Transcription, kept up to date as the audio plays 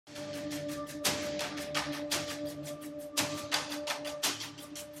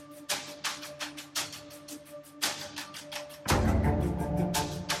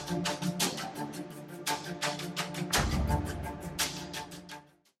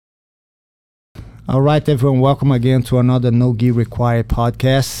All right, everyone, welcome again to another No Gi Required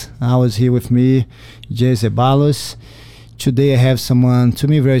podcast. I was here with me, Jay Zeballos. Today I have someone, to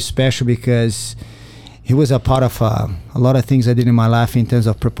me, very special because he was a part of a lot of things I did in my life in terms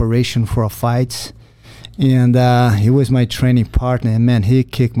of preparation for fights. And he was my training partner. And man, he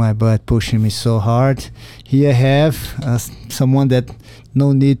kicked my butt, pushing me so hard. Here I have someone that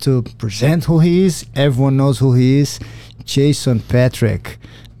no need to present who he is. Everyone knows who he is. Jason Patrick.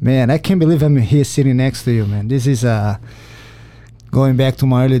 Man, I can't believe I'm here sitting next to you, man. This is going back to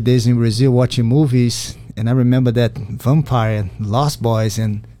my early days in Brazil watching movies. And I remember that Vampire and Lost Boys.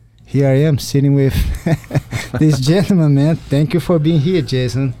 And here I am sitting with this gentleman, man. Thank you for being here,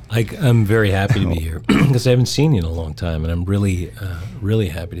 Jason. I'm very happy to be here because I haven't seen you in a long time. And I'm really, really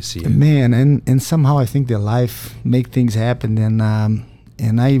happy to see you. Man, and somehow I think that life make things happen. And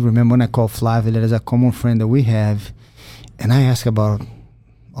I remember when I called Flavio, there's a common friend that we have. And I asked about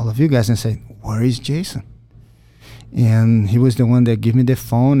all of you guys and say, where is Jason? And he was the one that gave me the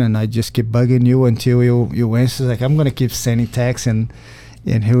phone, and I just keep bugging you until you answer. Like, I'm gonna keep sending texts, and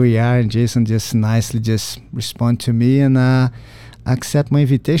here we are. And Jason just nicely just respond to me and accept my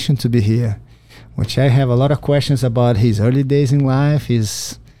invitation to be here, which I have a lot of questions about his early days in life,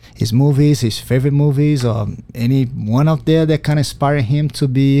 his movies, his favorite movies, or any one out there that kind of inspired him to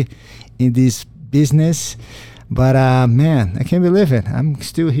be in this business. But man, I can't believe it. I'm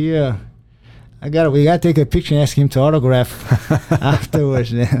still here. We gotta take a picture and ask him to autograph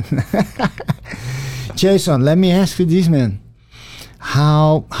afterwards. Then. Jason, let me ask you this, man.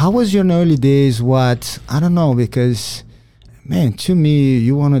 How was your early days? I don't know, because man, to me,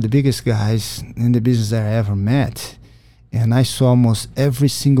 you're one of the biggest guys in the business that I ever met. And I saw almost every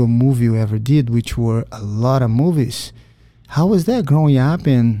single movie you ever did, which were a lot of movies. How was that growing up,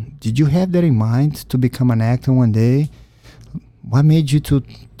 and did you have that in mind to become an actor one day? What made you to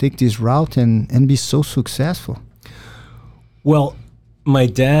take this route and be so successful? Well, my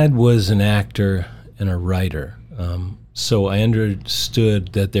dad was an actor and a writer, so I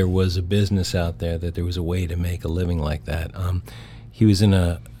understood that there was a business out there, that there was a way to make a living like that. He was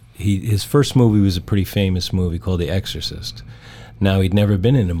his first movie was a pretty famous movie called The Exorcist. Now, he'd never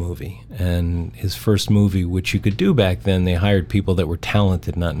been in a movie, and his first movie, which you could do back then, they hired people that were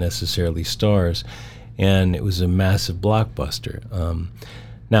talented, not necessarily stars, and it was a massive blockbuster.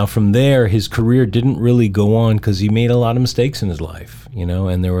 Now, from there, his career didn't really go on because he made a lot of mistakes in his life,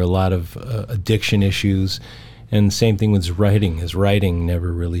 and there were a lot of addiction issues, and the same thing with his writing. His writing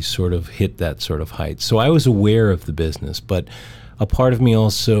never really sort of hit that sort of height. So I was aware of the business, but a part of me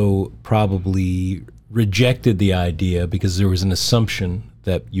also probably rejected the idea because there was an assumption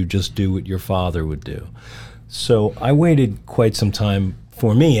that you just do what your father would do. So I waited quite some time,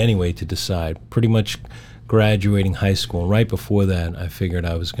 for me anyway, to decide. Pretty much graduating high school, and right before that I figured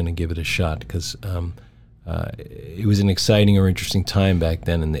I was going to give it a shot because it was an exciting or interesting time back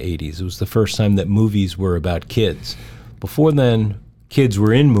then in the 80s. It was the first time that movies were about kids. Before then, kids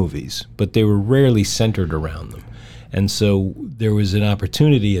were in movies, but they were rarely centered around them. And so there was an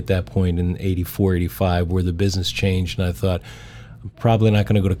opportunity at that point in 84, 85 where the business changed, and I thought, I'm probably not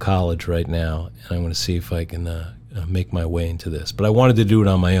going to go to college right now, and I'm going to see if I can make my way into this. But I wanted to do it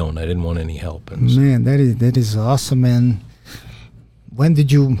on my own. I didn't want any help. Man, that is awesome, man. When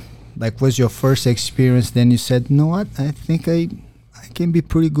did you, was your first experience, then you said, you know what, I think I can be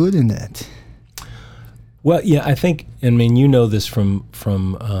pretty good in that? Well, yeah, I think, you know this from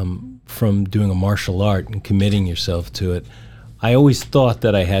doing a martial art and committing yourself to it. I always thought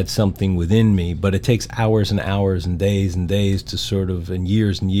that I had something within me, but it takes hours and hours and days to sort of, and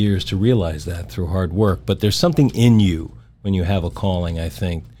years to realize that through hard work. But there's something in you when you have a calling, I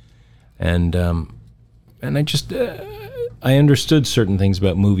think. And I just, I understood certain things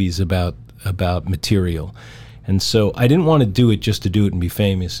about movies, about material. And so I didn't want to do it just to do it and be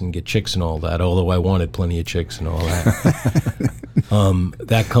famous and get chicks and all that, although I wanted plenty of chicks and all that.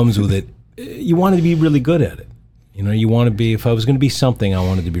 That comes with it. You wanted to be really good at it. You want to be, if I was going to be something, I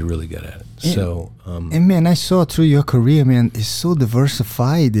wanted to be really good at it. And man, I saw through your career, man, it's so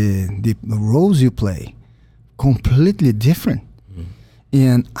diversified, the roles you play, completely different. Mm-hmm.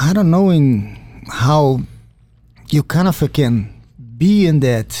 And I don't know how you kind of can be in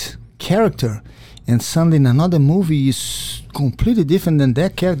that character, and suddenly in another movie is completely different than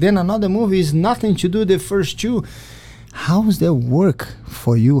that character. Then another movie is nothing to do with the first two. How does that work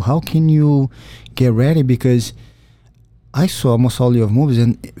for you? How can you get ready? Because I saw almost all your movies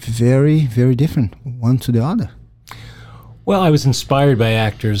and very, very different, one to the other. Well, I was inspired by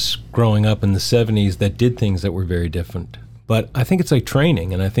actors growing up in the 70s that did things that were very different. But I think it's like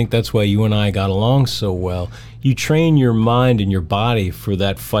training, and I think that's why you and I got along so well. You train your mind and your body for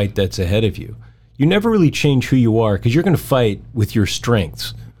that fight that's ahead of you. you never really change who you are because you're going to fight with your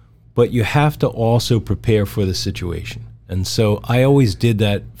strengths, but you have to also prepare for the situation. And so I always did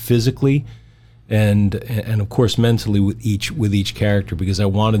that physically and of course mentally with each character, because I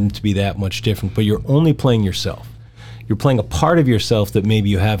wanted them to be that much different. But you're only playing yourself. You're playing a part of yourself that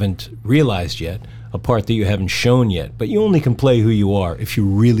maybe you haven't realized yet, a part that you haven't shown yet. But you only can play who you are if you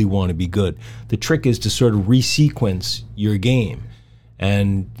really want to be good. The trick is to sort of resequence your game,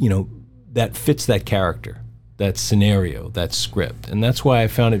 and that fits that character, that scenario, that script. And that's why I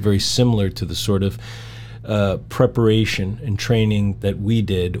found it very similar to the sort of preparation and training that we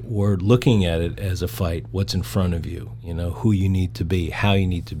did, or looking at it as a fight, what's in front of you, who you need to be, how you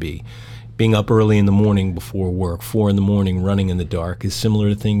need to be. Being up early in the morning before work, 4 a.m, running in the dark, is similar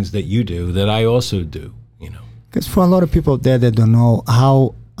to things that you do that I also do, Because for a lot of people there that don't know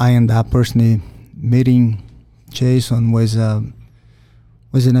how I ended up personally meeting Jason was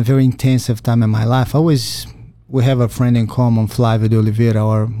in a very intensive time in my life. We have a friend in common, Flavio de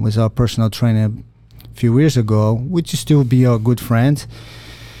Oliveira, was our personal trainer a few years ago, which still be our good friend.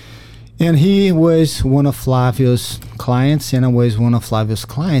 And he was one of Flavio's clients, and I was one of Flavio's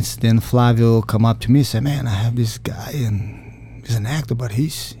clients. Then Flavio come up to me and said, "Man, I have this guy, and he's an actor, but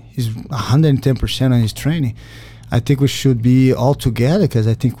he's 110% on his training. I think we should be all together because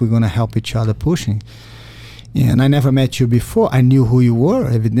I think we're going to help each other pushing." And I never met you before. I knew who you were,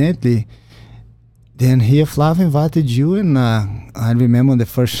 evidently. Then here, Flavio invited you, and I remember the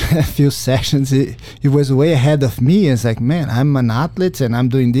first few sessions, he was way ahead of me. It's like, man, I'm an athlete, and I'm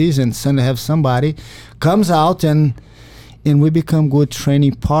doing this, and suddenly have somebody comes out, and we become good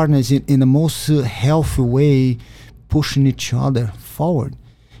training partners in the most healthy way, pushing each other forward.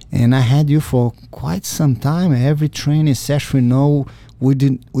 And I had you for quite some time. Every training session, we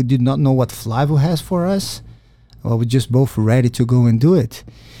did not know what Flavio has for us. Well, we're just both ready to go and do it.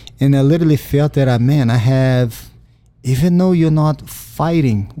 And I literally felt that, even though you're not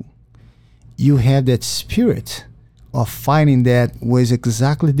fighting, you have that spirit of fighting that was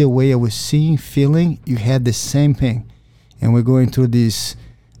exactly the way I was seeing, feeling. You had the same thing. And we're going through this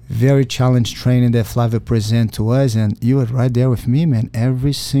very challenged training that Flavio presented to us, and you were right there with me, man,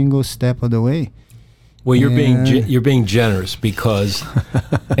 every single step of the way. Well, you're being generous, because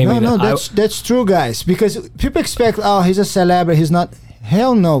that's true, guys. Because people expect, he's a celebrity, he's not.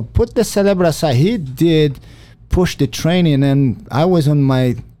 Hell no, put the celebrity aside. He did push the training, and I was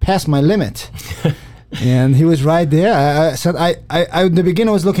past my limit. And he was right there. I said, I in the beginning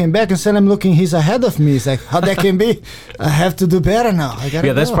I was looking back and said, he's ahead of me. It's like, how that can be? I have to do better now.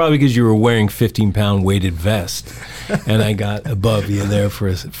 That's probably because you were wearing 15-pound weighted vest, and I got above you there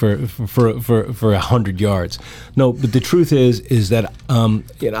for 100 yards. No, but the truth is that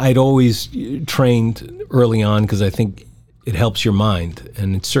I'd always trained early on, because I think it helps your mind,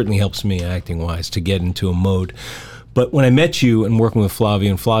 and it certainly helps me acting-wise to get into a mode. But when I met you and working with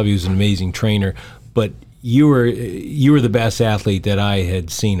Flavio, and Flavio's an amazing trainer, but you were the best athlete that I had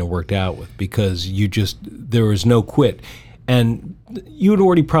seen or worked out with, because there was no quit. And you had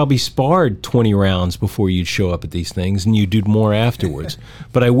already probably sparred 20 rounds before you'd show up at these things, and you'd do more afterwards.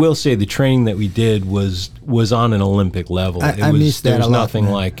 But I will say the training that we did was on an Olympic level. I missed that a lot. There was nothing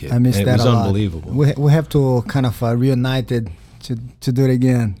like it. I missed that a lot. It was unbelievable. We have to kind of reunite it to do it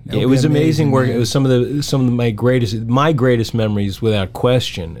again. It was amazing work. It was some of my greatest memories, without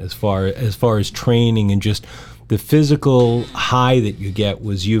question, as far as training, and just the physical high that you get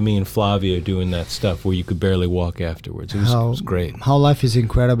was you, me, and Flavio doing that stuff where you could barely walk afterwards. It was great. How life is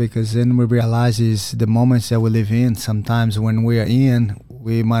incredible, because then we realize is the moments that we live in. Sometimes when we are in,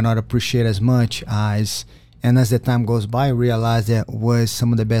 we might not appreciate as much and as the time goes by, realize that was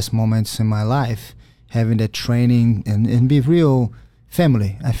some of the best moments in my life, having that training and be real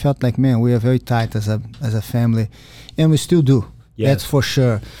family. I felt like, man, we are very tight as a family, and we still do. Yes. That's for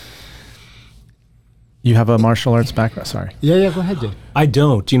sure. You have a martial arts background? Sorry. Yeah, go ahead, Dave. I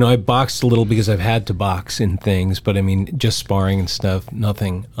don't. I boxed a little because I've had to box in things, but I mean, just sparring and stuff,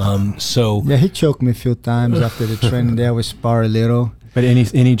 nothing. Yeah, he choked me a few times after the training there. We spar a little. But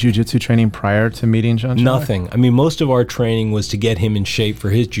any jiu-jitsu training prior to meeting Jean-Charles? Nothing. I mean, most of our training was to get him in shape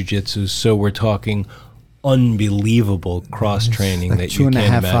for his jiu-jitsu, so we're talking unbelievable cross-training like that you can't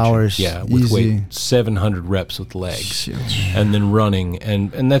imagine. 2.5 hours. Yeah, with easy. weight, 700 reps with legs, and then running, and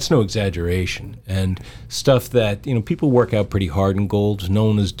that's no exaggeration. And stuff that, people work out pretty hard in Gold's. No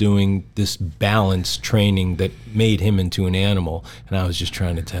one was doing this balanced training that made him into an animal, and I was just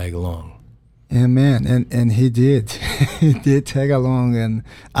trying to tag along. Yeah, man, and he did. He did tag along, and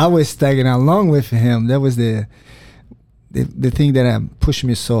I was tagging along with him. That was the thing that pushed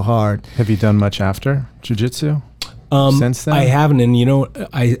me so hard. Have you done much after jiu-jitsu? since then? I haven't, and you know,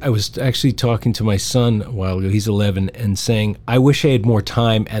 I was actually talking to my son a while ago. He's 11, and saying I wish I had more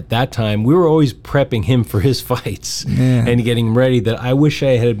time. At that time, we were always prepping him for his fights and getting him ready. That I wish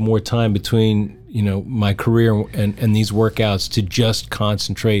I had more time between my career and these workouts to just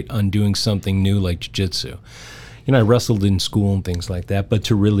concentrate on doing something new like jiu-jitsu. I wrestled in school and things like that, but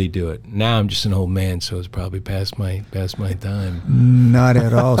to really do it. Now I'm just an old man, so it's probably past my time. Not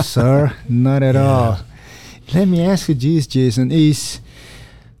at all, sir. Not at all. Let me ask you this, Jason.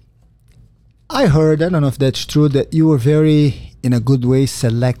 I heard, I don't know if that's true, that you were very, in a good way,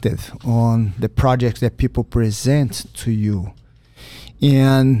 selective on the projects that people present to you.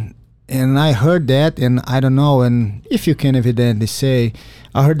 And I heard that, and I don't know, and if you can evidently say,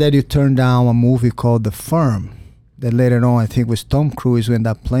 I heard that you turned down a movie called The Firm, that later on, I think was Tom Cruise who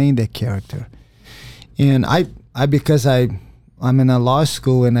ended up playing that character. And I because I'm in a law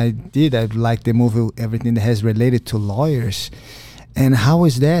school, and I like the movie, everything that has related to lawyers. And how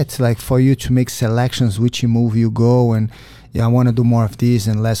is that, like, for you to make selections, which movie you go, and I want to do more of this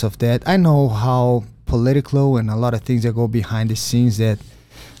and less of that. I know how political and a lot of things that go behind the scenes that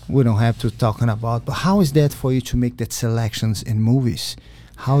we don't have to talk about, but how is that for you to make that selections in movies?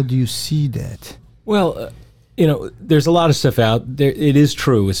 How do you see that? Well, there's a lot of stuff out there. It is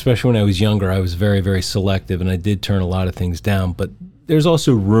true, especially when I was younger, I was very, very selective, and I did turn a lot of things down. But there's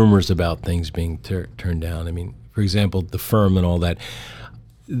also rumors about things being turned down. I mean, for example, The Firm and all that.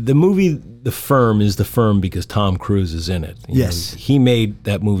 The movie The Firm is The Firm because Tom Cruise is in it. Yes. He made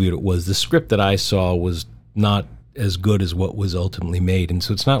that movie what it was. The script that I saw was not as good as what was ultimately made. And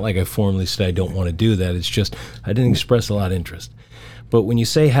so it's not like I formally said I don't want to do that. It's just I didn't express a lot of interest. But when you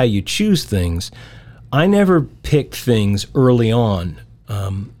say how you choose things, I never picked things early on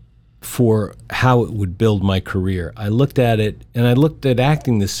for how it would build my career. I looked at it, and I looked at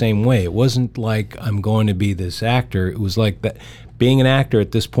acting the same way. It wasn't like I'm going to be this actor. It was like that being an actor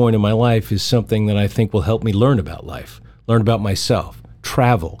at this point in my life is something that I think will help me learn about life, learn about myself,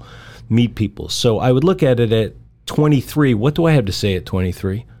 travel, meet people. So I would look at it at 23. What do I have to say at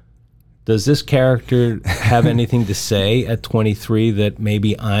 23? Does this character have anything to say at 23 that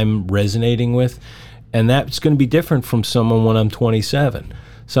maybe I'm resonating with? And that's going to be different from someone when I'm 27.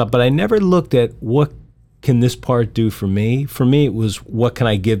 So, but I never looked at what can this part do for me. For me, it was what can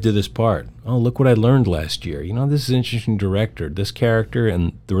I give to this part? Oh, look what I learned last year. This is an interesting director. This character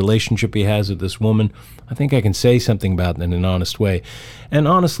and the relationship he has with this woman, I think I can say something about it in an honest way. And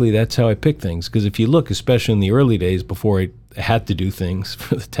honestly, that's how I pick things. Because if you look, especially in the early days before I had to do things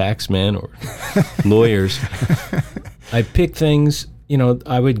for the tax man or lawyers, I picked things.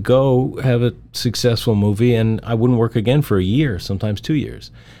 I would go have a successful movie, and I wouldn't work again for a year, sometimes 2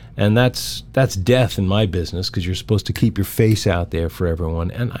 years. And that's death in my business, because you're supposed to keep your face out there for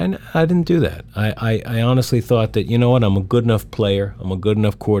everyone. And I didn't do that. I honestly thought that, I'm a good enough player, I'm a good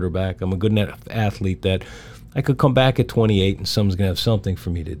enough quarterback, I'm a good enough athlete that I could come back at 28 and someone's going to have something for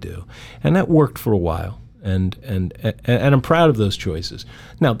me to do. And that worked for a while. And I'm proud of those choices.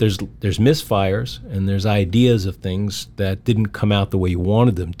 Now, there's misfires, and there's ideas of things that didn't come out the way you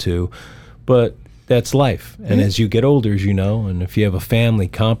wanted them to, but that's life. And as you get older, as you know, and if you have a family,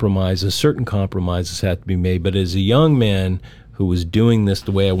 certain compromises have to be made. But as a young man who was doing this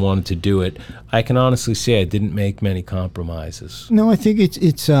the way I wanted to do it, I can honestly say I didn't make many compromises. No, I think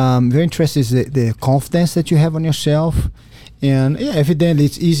it's very interesting, is the confidence that you have on yourself. And evidently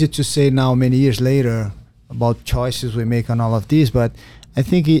it's easy to say now, many years later, about choices we make on all of these, but I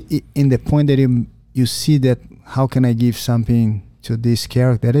think in the point that you see that how can I give something to this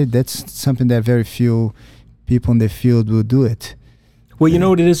character, that's something that very few people in the field will do it. Well, you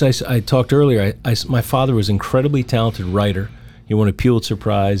know what it is? I talked earlier, my father was an incredibly talented writer. He won a Pulitzer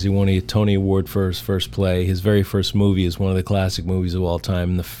Prize, he won a Tony Award for his first play. His very first movie is one of the classic movies of all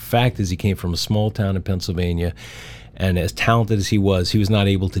time. And the fact is he came from a small town in Pennsylvania, and as talented as he was not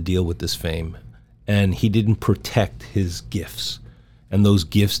able to deal with this fame. And he didn't protect his gifts, and those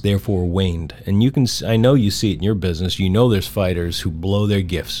gifts therefore waned. And I know you see it in your business. There's fighters who blow their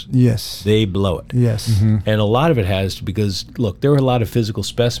gifts. Yes, they blow it. Yes, and a lot of it has to, because look, there are a lot of physical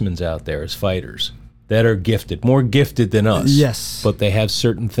specimens out there as fighters that are gifted, more gifted than us. Yes, but they have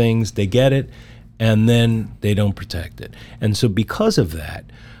certain things, they get it, and then they don't protect it. And so because of that,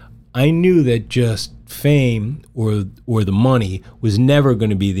 I knew that just fame or the money was never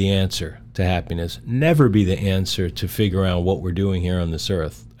going to be the answer to happiness, never be the answer to figure out what we're doing here on this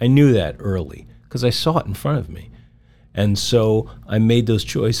earth. I knew that early because I saw it in front of me. And so I made those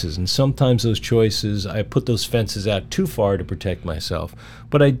choices. And sometimes those choices, I put those fences out too far to protect myself.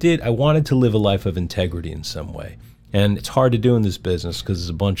 But I wanted to live a life of integrity in some way. And it's hard to do in this business because there's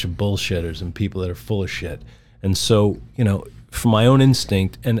a bunch of bullshitters and people that are full of shit. And so, from my own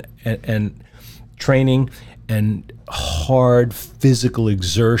instinct and training and hard physical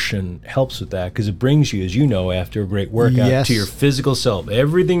exertion helps with that, because it brings you, as you know, after a great workout, Yes. to your physical self.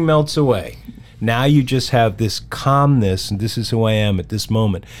 Everything melts away. Now you just have this calmness, and this is who I am at this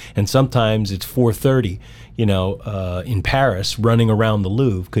moment. And sometimes it's 4:30, in Paris, running around the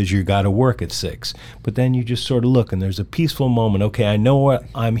Louvre because you got to work at 6. But then you just sort of look, and there's a peaceful moment. Okay, I know what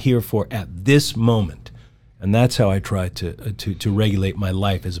I'm here for at this moment, and that's how I try to regulate my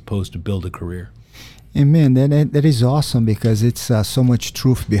life as opposed to build a career. And man, that is awesome, because it's so much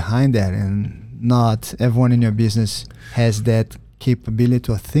truth behind that, and not everyone in your business has that capability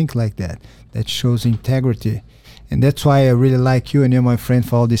to think like that. That shows integrity, and that's why I really like you, and you're my friend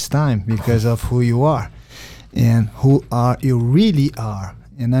for all this time, because of who you are and you really are.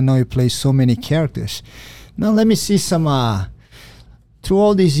 And I know you play so many characters. Now let me see some. Through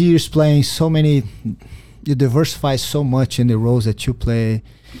all these years playing so many, you diversify so much in the roles that you play.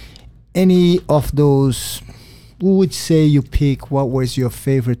 Any of those, who would say you pick? What was your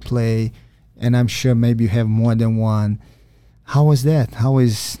favorite play? And I'm sure maybe you have more than one. How was that? How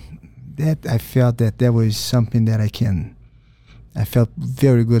is that? I felt that was something that I felt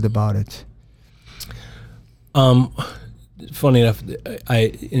very good about it. Funny enough,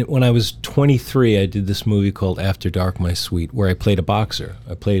 when I was 23, I did this movie called After Dark, My Sweet, where I played a boxer.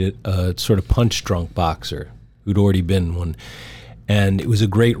 I played a sort of punch-drunk boxer who'd already been one. And it was a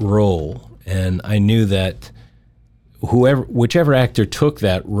great role, and I knew that whichever actor took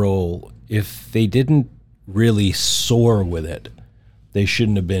that role, if they didn't really soar with it, they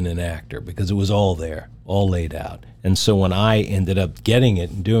shouldn't have been an actor, because it was all there, all laid out. And so when I ended up getting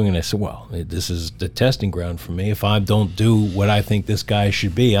it and doing it, I said, well, this is the testing ground for me. If I don't do what I think this guy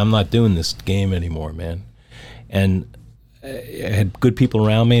should be, I'm not doing this game anymore, man. And I had good people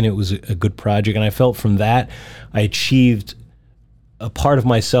around me, and it was a good project. And I felt from that, I achieved a part of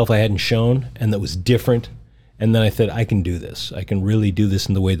myself I hadn't shown, and that was different. And then I said, I can do this. I can really do this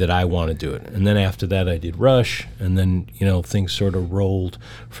in the way that I want to do it. And then after that, I did Rush, and then, things sort of rolled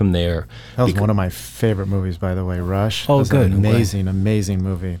from there. That was one of my favorite movies, by the way, Rush. Oh, It was good. An amazing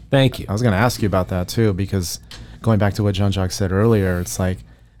movie. Thank you. I was going to ask you about that, too, because going back to what Jean-Jacques said earlier, it's like,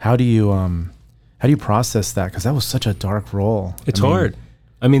 how do you process that? Because that was such a dark role. It's hard.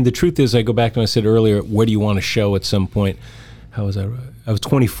 I mean, the truth is, I go back to what I said earlier, what do you want to show at some point? How was I? I was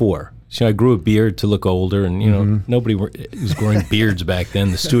 24. So I grew a beard to look older, and nobody was growing beards back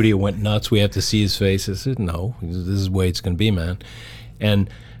then. The studio went nuts. We have to see his face. I said, no, this is the way it's going to be, man. And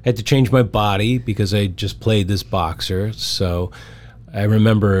I had to change my body because I just played this boxer. So I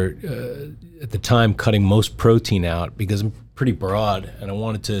remember at the time cutting most protein out because I'm pretty broad, and I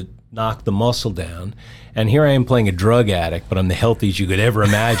wanted to knock the muscle down. And here I am playing a drug addict, but I'm the healthiest you could ever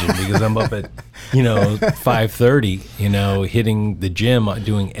imagine, because I'm up at 5:30, hitting the gym,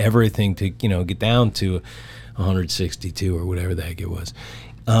 doing everything to get down to 162 or whatever the heck it was.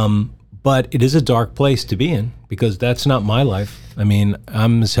 But it is a dark place to be in, because that's not my life. I mean,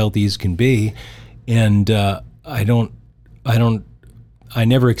 I'm as healthy as can be, and I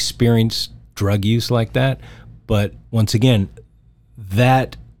never experienced drug use like that. But once again,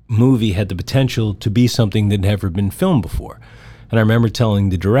 that movie had the potential to be something that had never been filmed before. And I remember telling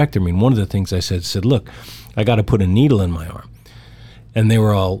the director, one of the things I said, look, I got to put a needle in my arm. And they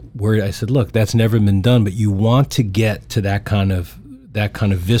were all worried. I said, look, that's never been done, but you want to get to that kind of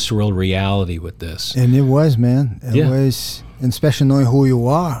visceral reality with this. And it was, man. It was, and especially knowing who you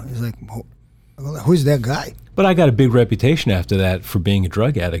are. It's like, who's that guy? But I got a big reputation after that for being a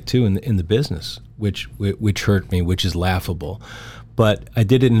drug addict too in the business, which hurt me, which is laughable. But I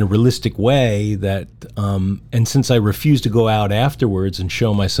did it in a realistic way that, and since I refused to go out afterwards and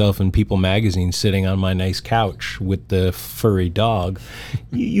show myself in People magazine sitting on my nice couch with the furry dog,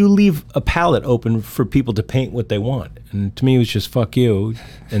 you leave a palette open for people to paint what they want. And to me, it was just, fuck you.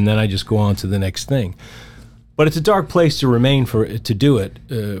 And then I just go on to the next thing. But it's a dark place to remain to do it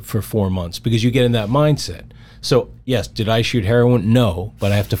for 4 months, because you get in that mindset. So, yes, did I shoot heroin? No,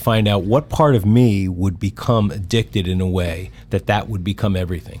 but I have to find out what part of me would become addicted in a way that would become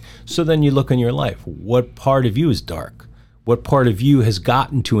everything. So then you look in your life. What part of you is dark? What part of you has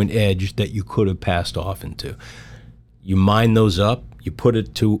gotten to an edge that you could have passed off into? You mine those up. You put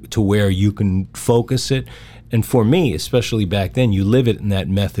it to where you can focus it. And for me, especially back then, you live it in that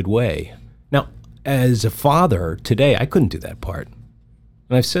method way. Now, as a father today, I couldn't do that part.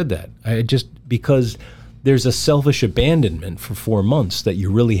 And I've said that. Because there's a selfish abandonment for 4 months that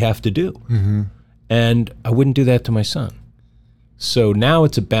you really have to do. Mm-hmm. And I wouldn't do that to my son. So now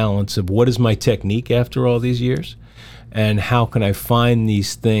it's a balance of what is my technique after all these years, and how can I find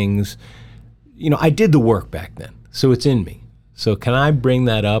these things, I did the work back then, so it's in me. So can I bring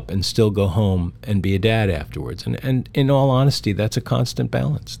that up and still go home and be a dad afterwards? And in all honesty, that's a constant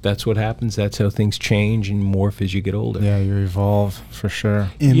balance. That's what happens. That's how things change and morph as you get older. Yeah, you evolve for sure.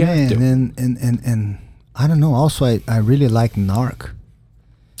 And You man, have to. and I don't know. Also, I really like Narc.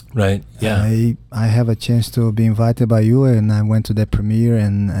 Right. Yeah. I have a chance to be invited by you, and I went to the premiere,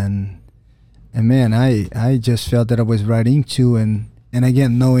 and man, I just felt that I was right into, and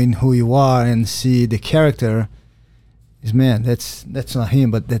again, knowing who you are and see the character is, man, that's not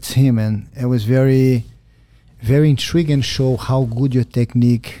him, but that's him, and it was very, very intriguing. Show how good your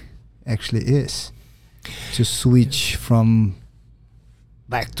technique actually is to switch from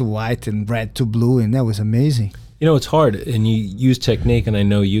black to white and red to blue, and that was amazing. It's hard, and you use technique, and I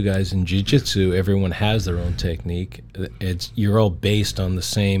know you guys in jiu-jitsu, everyone has their own technique. You're all based on the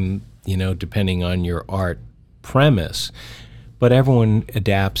same, depending on your art premise, but everyone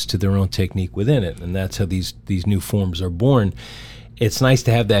adapts to their own technique within it, and that's how these new forms are born. It's nice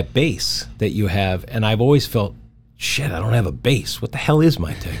to have that base that you have, and I've always felt, shit, I don't have a base. What the hell is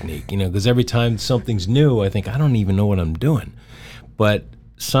my technique? Because every time something's new, I think, I don't even know what I'm doing. But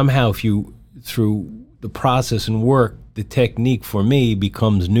somehow, if you, through the process and work, the technique for me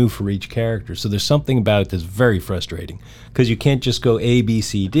becomes new for each character. So there's something about it that's very frustrating, because you can't just go A, B,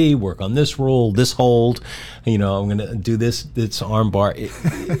 C, D, work on this roll, this hold, I'm going to do this arm bar.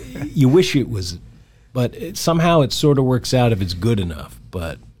 You wish it was, but somehow it sort of works out if it's good enough.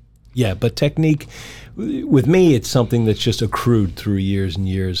 But yeah, but technique, with me, it's something that's just accrued through years and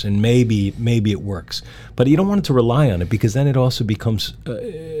years, and maybe it works. But you don't want it to rely on it, because then it also becomes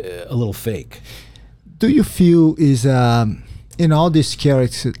a little fake. Do you feel is in all these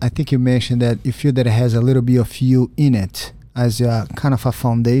characters? I think you mentioned that you feel that it has a little bit of you in it as a kind of a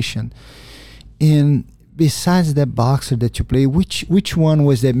foundation. And besides that boxer that you play, which one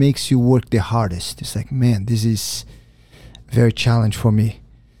was that makes you work the hardest? It's like, man, this is very challenge for me.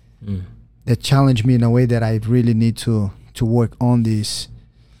 That challenged me in a way that I really need to work on this.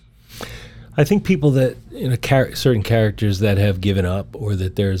 I think people that certain characters that have given up, or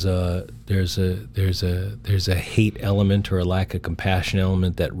that there's a hate element or a lack of compassion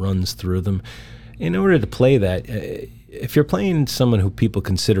element that runs through them. In order to play that, if you're playing someone who people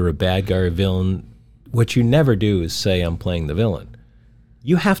consider a bad guy or a villain, what you never do is say, I'm playing the villain.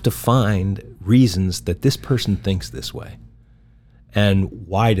 You have to find reasons that this person thinks this way. And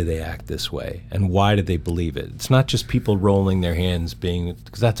why do they act this way? And why do they believe it? It's not just people rolling their hands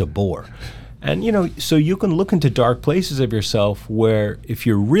because that's a bore. And, so you can look into dark places of yourself where, if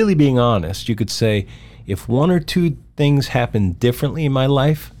you're really being honest, you could say, if one or two things happen differently in my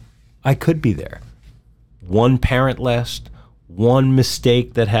life, I could be there. One parent left, one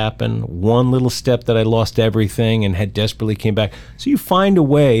mistake that happened, one little step that I lost everything and had desperately came back. So you find a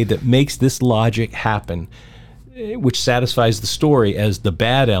way that makes this logic happen, which satisfies the story as the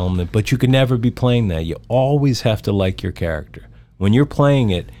bad element, but you can never be playing that. You always have to like your character. When you're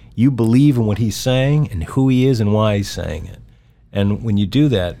playing it, you believe in what he's saying and who he is and why he's saying it. And when you do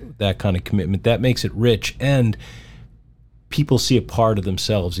that kind of commitment, that makes it rich, and people see a part of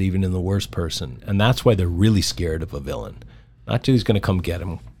themselves even in the worst person. And that's why they're really scared of a villain. Not that he's going to come get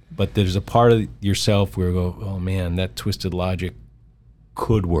them, but there's a part of yourself where you go, oh man, that twisted logic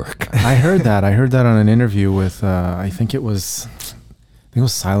could work. I heard that on an interview with I think it was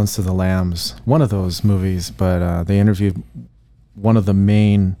Silence of the Lambs, one of those movies, but they interviewed one of the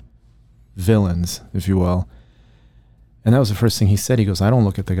main villains, if you will, and that was the first thing he said. He goes, I don't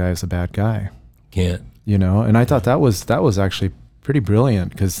look at the guy as a bad guy. Can't. And I thought that was actually pretty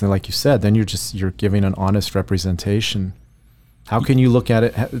brilliant, because like you said, then you're giving an honest representation. How can you look at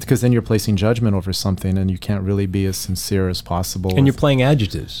it? Because then you're placing judgment over something, and you can't really be as sincere as possible. And you're playing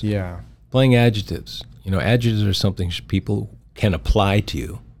adjectives. Yeah. Playing adjectives. Adjectives are something people can apply to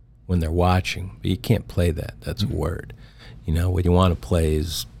you when they're watching, but you can't play that. That's a word. What you want to play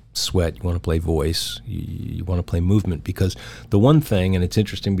is sweat. You want to play voice. You want to play movement, because the one thing, and it's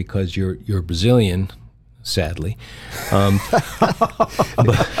interesting because you're Brazilian, sadly. So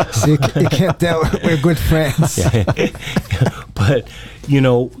you can't tell we're good friends. But,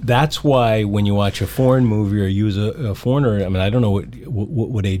 that's why when you watch a foreign movie or use a foreigner, I don't know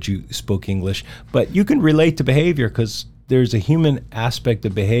what age you spoke English, but you can relate to behavior, because there's a human aspect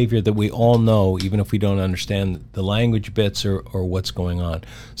of behavior that we all know, even if we don't understand the language bits or what's going on.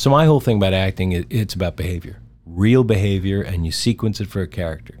 So my whole thing about acting, it's about behavior. Real behavior, and you sequence it for a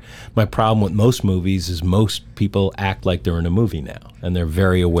character. My problem with most movies is most people act like they're in a movie now, and they're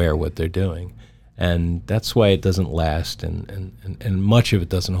very aware what they're doing. And that's why it doesn't last, and much of it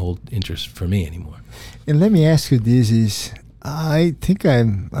doesn't hold interest for me anymore. And let me ask you this is, I think I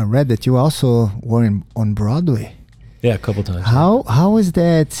read that you also were on Broadway. Yeah, a couple times. How is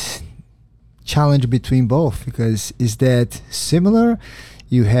that challenge between both? Because is that similar?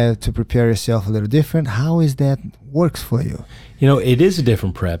 You have to prepare yourself a little different. How is that works for you? You know, it is a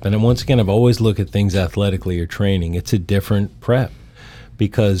different prep. And once again, I've always looked at things athletically or training. It's a different prep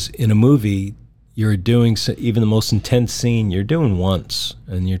because in a movie, you're doing even the most intense scene you're doing once,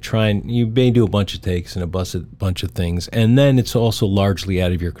 and you may do a bunch of takes and a bunch of things, and then it's also largely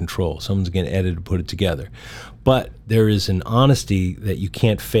out of your control. Someone's going to edit and put it together. But there is an honesty that you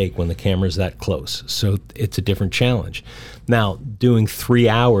can't fake when the camera's that close. So it's a different challenge. Now, doing 3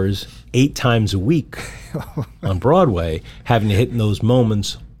 hours 8 times a week on Broadway, having to hit in those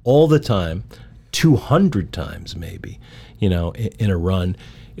moments all the time, 200 times maybe, in a run,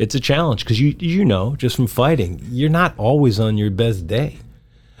 it's a challenge because you know, just from fighting, you're not always on your best day.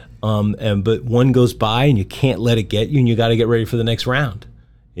 But one goes by and you can't let it get you, and you got to get ready for the next round,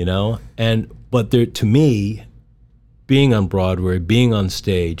 But to me, being on Broadway, being on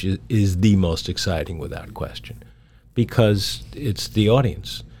stage is the most exciting without question, because it's the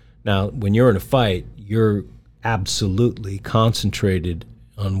audience. Now, when you're in a fight, you're absolutely concentrated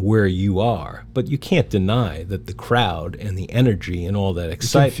on where you are, but you can't deny that the crowd and the energy and all that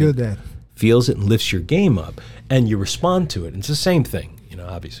excitement you can feel that. Feels it and lifts your game up, and you respond to it. And it's the same thing,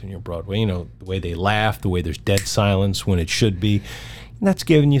 obviously when you're Broadway, the way they laugh, the way there's dead silence when it should be, and that's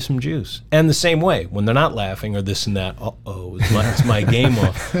giving you some juice. And the same way when they're not laughing or this and that, it's my game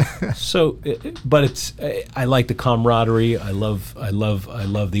off. So, but I like the camaraderie. I love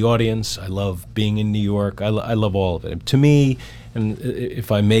the audience. I love being in New York. I love all of it. To me, and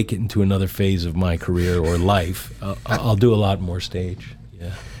if I make it into another phase of my career or life, I'll do a lot more stage.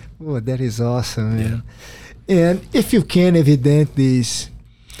 Yeah. Oh, that is awesome, man. Yeah. And if you can evident this,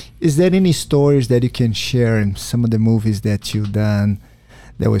 is there any stories that you can share in some of the movies that you've done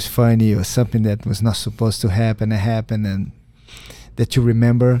that was funny, or something that was not supposed to happen and that you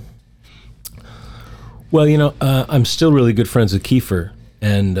remember? Well, I'm still really good friends with Kiefer,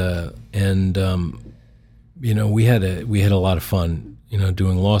 and we had a lot of fun,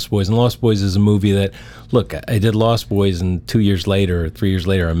 doing Lost Boys. And Lost Boys is a movie that, look, I did Lost Boys, and 2 years later or 3 years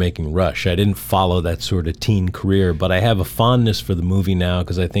later, I'm making Rush. I didn't follow that sort of teen career, but I have a fondness for the movie now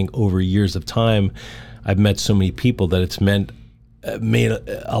because I think over years of time, I've met so many people that it's made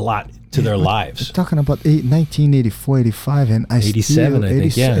a lot to their lives. We're talking about 1984, 85, and 87, I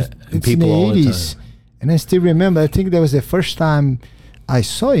think, yeah. It's in the 80s. And I still remember, I think that was the first time I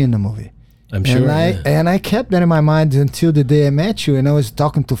saw you in the movie. I'm sure. And I kept that in my mind until the day I met you, and I was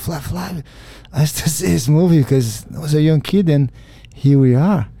talking to Fly. I used to see this movie because I was a young kid, and here we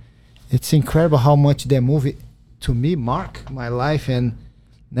are. It's incredible how much that movie, to me, marked my life, and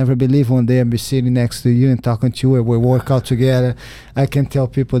never believe one day I'll be sitting next to you and talking to you, and we work out together. I can tell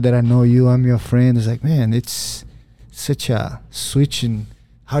people that I know you, I'm your friend. It's like, man, it's such a switch and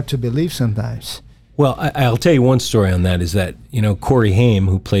hard to believe sometimes. Well, I'll tell you one story on that is that, Corey Haim,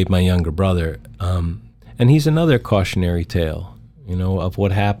 who played my younger brother, and he's another cautionary tale, of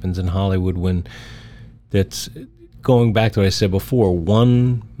what happens in Hollywood when that's going back to what I said before,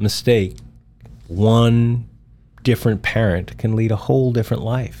 one mistake, one different parent can lead a whole different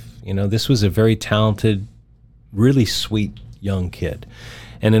life. This was a very talented, really sweet young kid.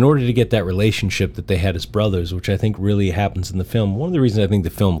 And in order to get that relationship that they had as brothers, which I think really happens in the film, one of the reasons I think the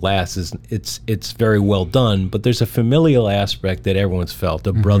film lasts is it's very well done, but there's a familial aspect that everyone's felt,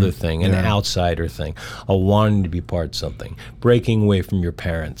 a brother thing, an outsider thing, a wanting to be part of something, breaking away from your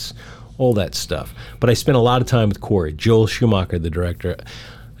parents, all that stuff. But I spent a lot of time with Corey, Joel Schumacher, the director.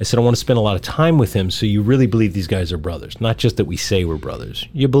 I said, I want to spend a lot of time with him so you really believe these guys are brothers, not just that we say we're brothers.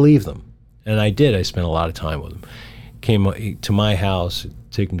 You believe them. And I did. I spent a lot of time with him. Came to my house,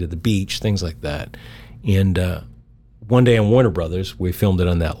 take him to the beach, things like that. And one day on Warner Brothers, we filmed it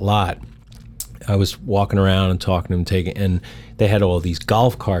on that lot. I was walking around and talking to him, and they had all these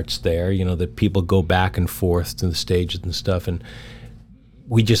golf carts there, that people go back and forth to the stages and stuff. And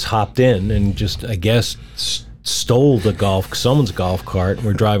we just hopped in and just, I guess, stole someone's golf cart, and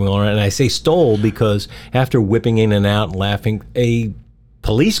we're driving all around. And I say stole because after whipping in and out and laughing, a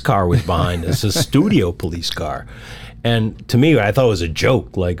police car was behind us, a studio police car. And to me, I thought it was a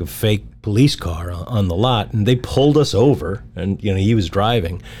joke, like a fake police car on the lot. And they pulled us over, and he was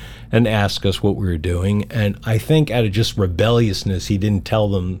driving, and asked us what we were doing. And I think out of just rebelliousness, he didn't tell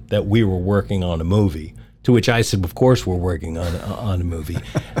them that we were working on a movie. To which I said, of course we're working on a movie.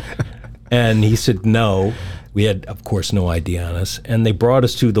 And he said, no. We had, of course, no ID on us. And they brought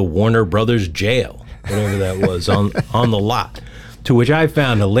us to the Warner Brothers jail, whatever that was, on the lot. To which I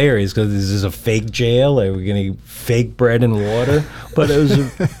found hilarious because this is a fake jail. Are we going to eat fake bread and water? But it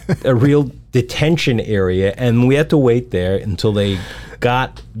was a real detention area, and we had to wait there until they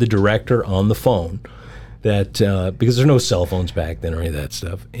got the director on the phone. That because there's no cell phones back then or any of that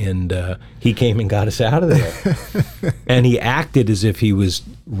stuff, and he came and got us out of there. And he acted as if he was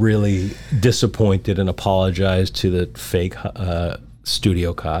really disappointed and apologized to the fake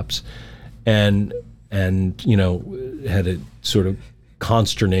studio cops, and you know, had a sort of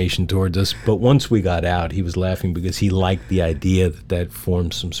consternation towards us. But once we got out, he was laughing because he liked the idea that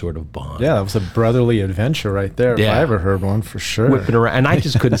formed some sort of bond. Yeah, that was a brotherly adventure right there. Yeah. If I ever heard one, for sure. Whipping around, and I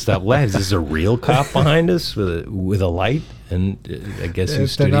just couldn't stop laughing. Is this a real cop behind us with a light? And I guess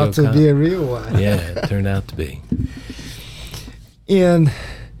he's It turned out to be a real one. Yeah, it turned out to be. And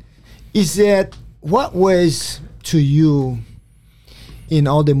is that what was to you in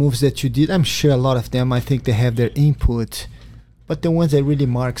all the movies that you did? I'm sure a lot of them, I think they have their input, but the ones that really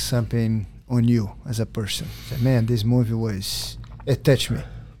mark something on you as a person. So, man, this movie it touched me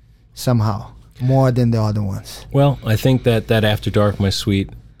somehow more than the other ones. Well, I think that After Dark, My Sweet,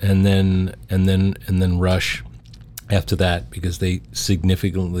 and then Rush after that, because they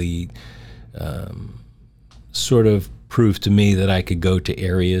significantly sort of proved to me that I could go to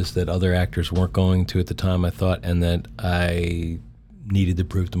areas that other actors weren't going to at the time, I thought, and that I needed to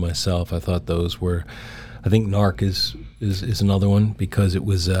prove to myself. I thought those were, I think Narc is another one, because it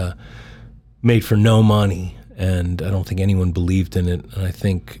was made for no money, and I don't think anyone believed in it. And I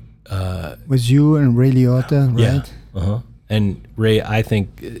think was you and Ray Liotta, right? Yeah, and Ray, I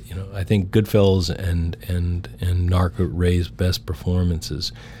think Goodfellas and Narc are Ray's best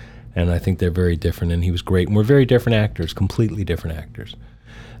performances, and I think they're very different. And he was great, and we're very different actors, completely different actors.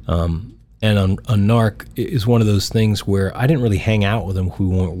 And on Narc is one of those things where I didn't really hang out with them who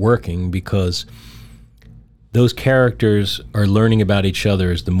weren't working, because those characters are learning about each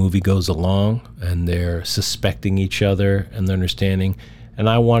other as the movie goes along, and they're suspecting each other and they're understanding. And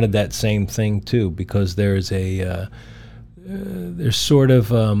I wanted that same thing too, because there's sort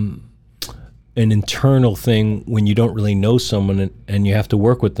of an internal thing when you don't really know someone and you have to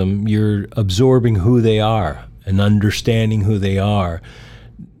work with them. You're absorbing who they are and understanding who they are.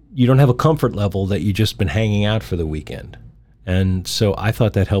 You don't have a comfort level that you've just been hanging out for the weekend. And so I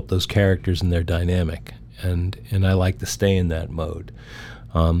thought that helped those characters and their dynamic. And I like to stay in that mode.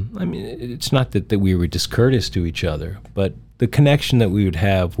 I mean, it's not that we were discourteous to each other, but the connection that we would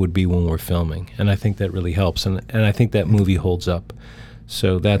have would be when we're filming. And I think that really helps. And I think that movie holds up.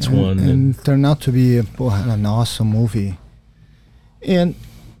 So that's one. And it turned out to be an awesome movie. And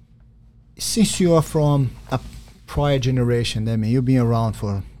since you are from a prior generation, I mean, you've been around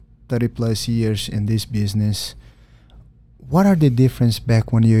for 30 plus years in this business, what are the difference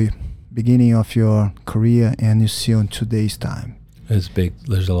back when you beginning of your career and you see on today's time? It's big.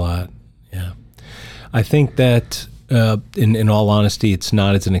 There's a lot. Yeah. I think that in all honesty, it's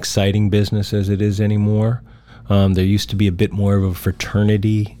not as an exciting business as it is anymore. There used to be a bit more of a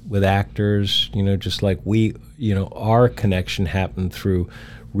fraternity with actors, just like our connection happened through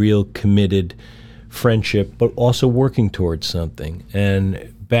real committed friendship, but also working towards something.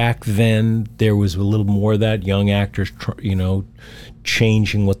 And back then, there was a little more of that, young actors,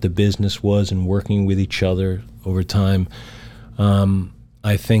 changing what the business was and working with each other over time.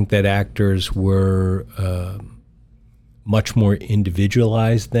 I think that actors were much more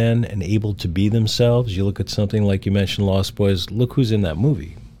individualized then and able to be themselves. You look at something like you mentioned Lost Boys, look who's in that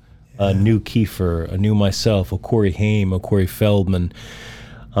movie. A new Kiefer, a new myself, a Corey Haim, a Corey Feldman,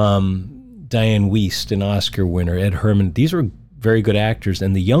 Diane Wiest, an Oscar winner, Ed Herman. These were very good actors,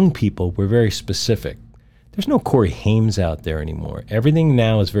 and the young people were very specific. There's no Corey Haim out there anymore. Everything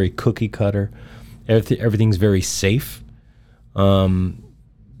now is very cookie cutter. Everything's very safe.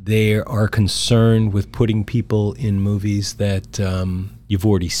 They are concerned with putting people in movies that you've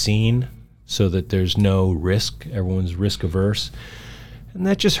already seen, so that there's no risk. Everyone's risk averse, and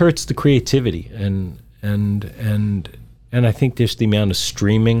that just hurts the creativity. And I think just the amount of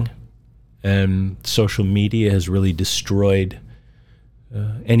streaming and social media has really destroyed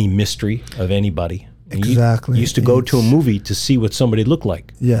any mystery of anybody. Exactly. You used to go to a movie to see what somebody looked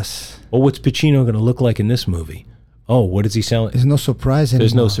like. Yes. Oh, what's Pacino going to look like in this movie? Oh, what does he sound like? There's no surprise anymore.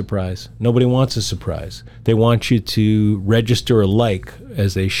 There's no surprise. Nobody wants a surprise. They want you to register a like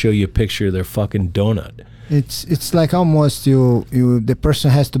as they show you a picture of their fucking donut. It's like almost the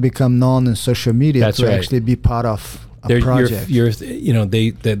person has to become known on social media That's to right. actually be part of a project.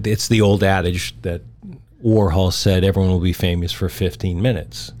 It's the old adage that Warhol said everyone will be famous for 15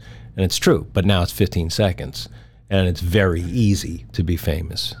 minutes. And it's true, but now it's 15 seconds. And it's very easy to be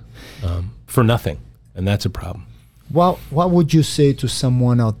famous for nothing. And that's a problem. What would you say to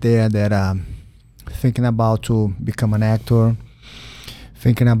someone out there that thinking about to become an actor,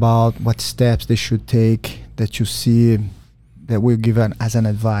 thinking about what steps they should take, that you see that will give as an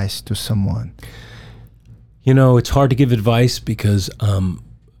advice to someone? You know, it's hard to give advice because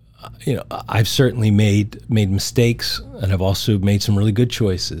I've certainly made mistakes, and I've also made some really good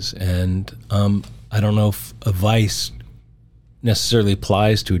choices. And I don't know if advice necessarily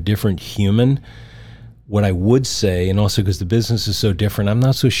applies to a different human. What I would say, and also because the business is so different, I'm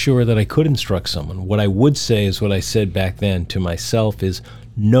not so sure that I could instruct someone. What I would say is what I said back then to myself is,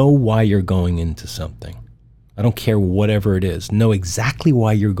 know why you're going into something. I don't care whatever it is. Know exactly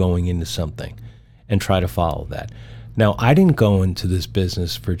why you're going into something and try to follow that. Now, I didn't go into this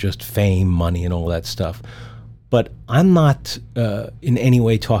business for just fame, money, and all that stuff. But I'm not in any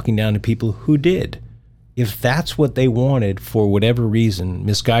way talking down to people who did. If that's what they wanted for whatever reason,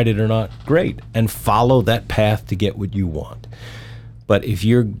 misguided or not, great, and follow that path to get what you want. But if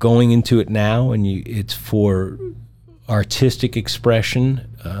you're going into it now and it's for artistic expression,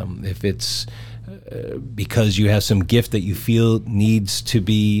 if it's because you have some gift that you feel needs to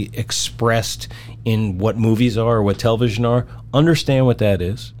be expressed in what movies are or what television are, understand what that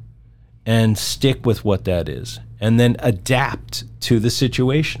is and stick with what that is, and then adapt to the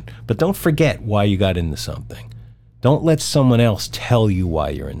situation. But don't forget why you got into something. Don't let someone else tell you why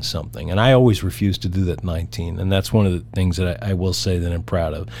you're in something. And I always refuse to do that at 19, and that's one of the things that I will say that I'm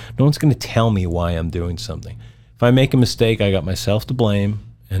proud of. No one's going to tell me why I'm doing something. If I make a mistake, I got myself to blame.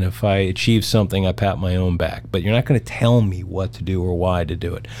 And if I achieve something, I pat my own back. But you're not going to tell me what to do or why to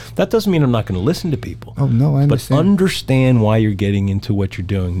do it. That doesn't mean I'm not going to listen to people. Oh, no, I understand. But understand why you're getting into what you're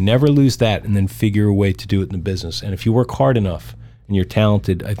doing. Never lose that, and then figure a way to do it in the business. And if you work hard enough and you're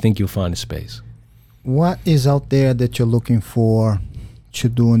talented, I think you'll find a space. What is out there that you're looking for to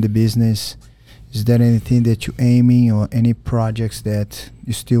do in the business? Is there anything that you're aiming, or any projects that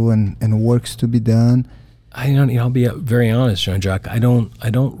you still in works to be done? I'll be very honest, Jean-Jacques. I don't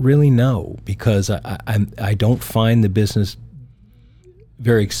really know, because I don't find the business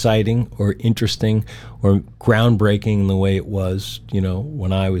very exciting or interesting or groundbreaking in the way it was,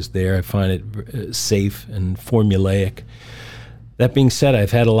 when I was there. I find it safe and formulaic. That being said,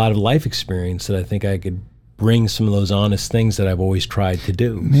 I've had a lot of life experience that I think I could bring some of those honest things that I've always tried to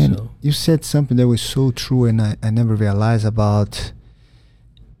do. Man, you said something that was so true, and I never realized about.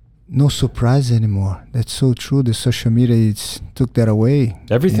 No surprise anymore. That's so true. The social media took that away.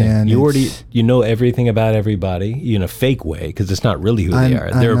 Everything. And You know everything about everybody in a fake way, because it's not really who they are.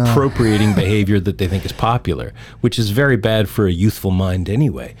 They're appropriating behavior that they think is popular, which is very bad for a youthful mind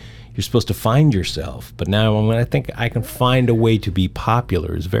anyway. You're supposed to find yourself. But now I think I can find a way to be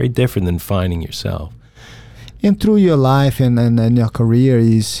popular is very different than finding yourself. And through your life and your career,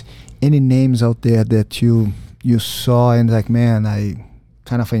 is any names out there that you saw and like, man, I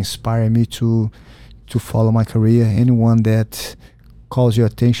kind of inspire me to follow my career? Anyone that calls your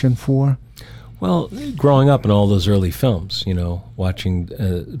attention for? Well, growing up in all those early films, watching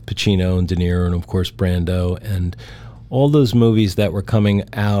Pacino and De Niro and, of course, Brando, and all those movies that were coming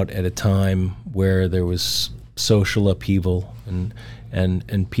out at a time where there was social upheaval and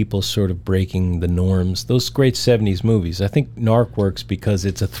people sort of breaking the norms. Those great 70s movies. I think Narc works because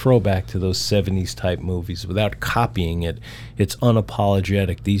it's a throwback to those 70s type movies without copying it. It's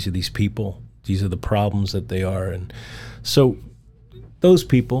unapologetic. These are these people. These are the problems that they are. And so those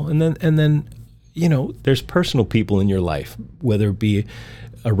people, and then there's personal people in your life, whether it be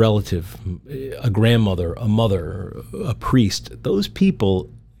a relative, a grandmother, a mother, a priest. Those people,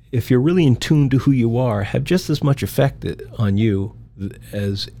 if you're really in tune to who you are, have just as much effect on you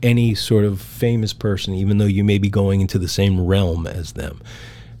as any sort of famous person, even though you may be going into the same realm as them.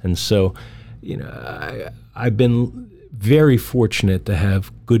 And so, I've been very fortunate to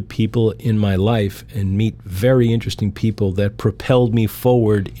have good people in my life and meet very interesting people that propelled me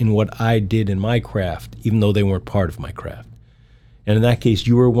forward in what I did in my craft, even though they weren't part of my craft. And in that case,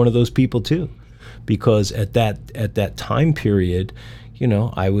 you were one of those people too, because at that time period,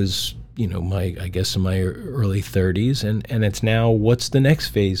 I was in my early 30s, and it's now, what's the next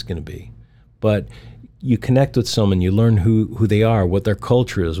phase going to be? But you connect with someone, you learn who they are, what their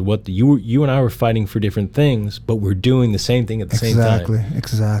culture is, you and I were fighting for different things, but we're doing the same thing at the same time.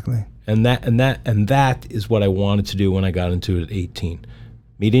 Exactly. And that is what I wanted to do when I got into it at 18.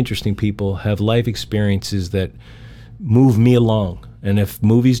 Meet interesting people, have life experiences that move me along. And if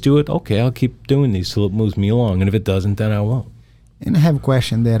movies do it, okay, I'll keep doing these till it moves me along. And if it doesn't, then I won't. And I have a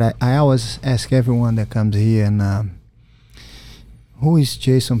question that I always ask everyone that comes here, and who is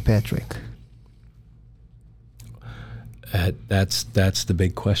Jason Patric? That's the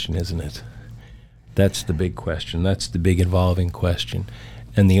big question, isn't it? That's the big question. That's the big evolving question.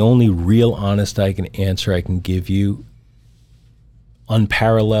 And the only real honest I can give you,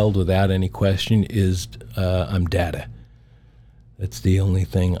 unparalleled without any question, is I'm Dada. That's the only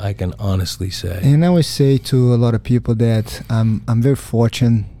thing I can honestly say. And I always say to a lot of people that I'm very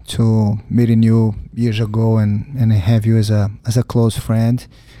fortunate to meeting you years ago and have you as a close friend,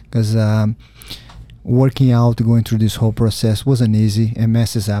 because working out, going through this whole process wasn't easy. It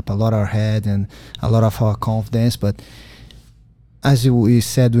messes up a lot of our head and a lot of our confidence. But as we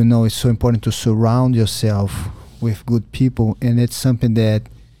said, we know it's so important to surround yourself with good people, and it's something that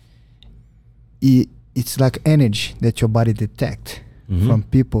it's like energy that your body detects from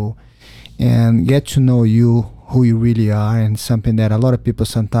people, and get to know you, who you really are, and something that a lot of people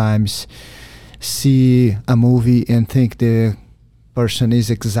sometimes see a movie and think the person is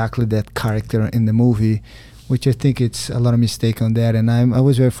exactly that character in the movie, which I think it's a lot of mistake on that. And I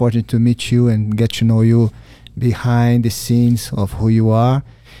was very fortunate to meet you and get to know you behind the scenes of who you are.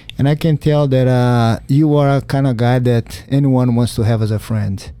 And I can tell that you are a kind of guy that anyone wants to have as a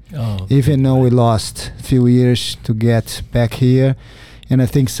friend. Oh, Even though we lost a few years to get back here. And I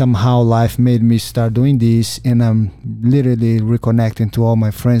think somehow life made me start doing this, and I'm literally reconnecting to all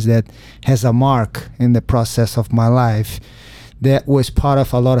my friends that has a mark in the process of my life that was part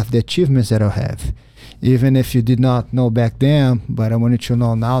of a lot of the achievements that I have. Even if you did not know back then, but I wanted you to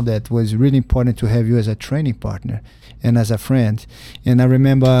know now that it was really important to have you as a training partner and as a friend. And I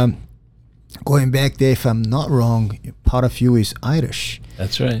remember going back there, if I'm not wrong, part of you is Irish.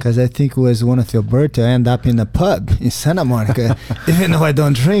 that's right. Because I think it was one of your birthday. I end up in a pub in Santa Monica, even though I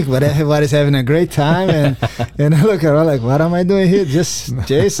don't drink, but everybody's having a great time. And I look around like, what am I doing here? Just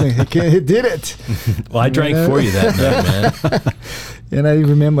Jason, he did it. Well, I drank for you that night, man. And I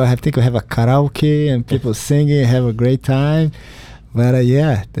remember, I think we have a karaoke and people singing, have a great time. But I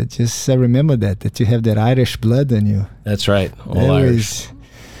remember that you have that Irish blood in you. That's right. All That Irish.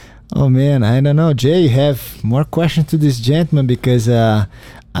 Oh man, I don't know. Jay, you have more questions to this gentleman, because I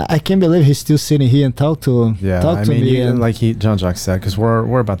can't believe he's still sitting here and talk to me. You, like Jean-Jacques said, because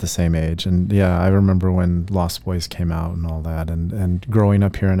we're about the same age, and yeah, I remember when Lost Boys came out and all that, and growing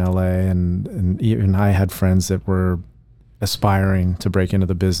up here in LA, and even I had friends that were aspiring to break into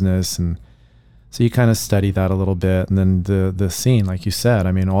the business, and so you kind of study that a little bit. And then the scene, like you said,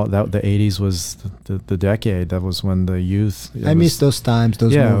 I mean, all that, the 80s was the decade. That was when the youth. I miss those times,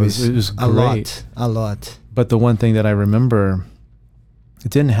 those movies. It was great. A lot. But the one thing that I remember,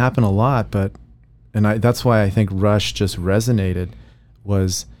 it didn't happen a lot, but, that's why I think Rush just resonated,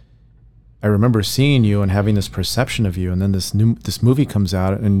 was I remember seeing you and having this perception of you, and then this movie comes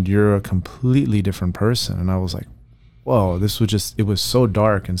out and you're a completely different person. And I was like, whoa, it was so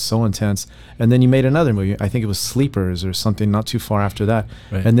dark and so intense. And then you made another movie. I think it was Sleepers or something not too far after that.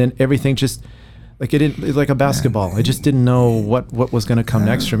 Right. And then everything just, like it's like a basketball. I just didn't know what was going to come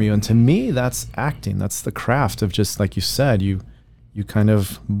next from you. And to me, that's acting. That's the craft of, just like you said, you kind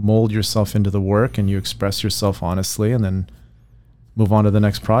of mold yourself into the work and you express yourself honestly, and then move on to the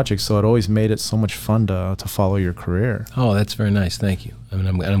next project. So it always made it so much fun to follow your career. Oh, that's very nice. Thank you. I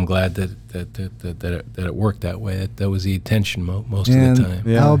mean, I'm glad that it worked that way. That was the intention most of the time.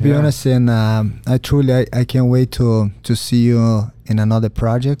 Yeah, I'll be honest, and I can't wait to see you in another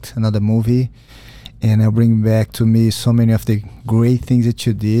project, another movie, and I'll bring back to me so many of the great things that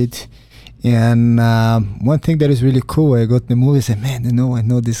you did. And one thing that is really cool, I got the movie and said, man, I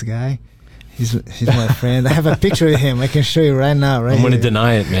know this guy. He's my friend. I have a picture of him. I can show you right now. I'm going to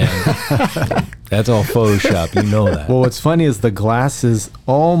deny it, man. That's all Photoshop. You know that. Well, what's funny is the glasses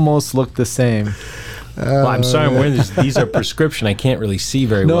almost look the same. Well, I'm sorry, I'm wearing this. These are prescription. I can't really see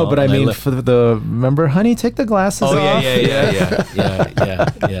very well. No, but I mean, remember, honey, take the glasses off.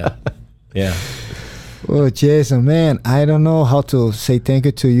 Yeah. Oh, Jason, man, I don't know how to say thank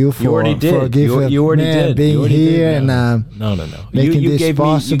you to you for You already did. You already did. being You already here did. and No. making you this gave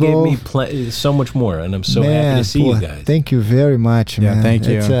possible. Me so much more, and I'm so happy to see you guys. Thank you very much, man. Yeah, thank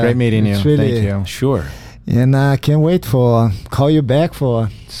you. Great meeting you. Really, thank you. Sure. And I can't wait for call you back for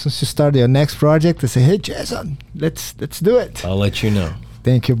since you start your next project to say, hey, Jason, let's do it. I'll let you know.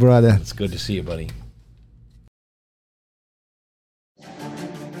 Thank you, brother. It's good to see you, buddy.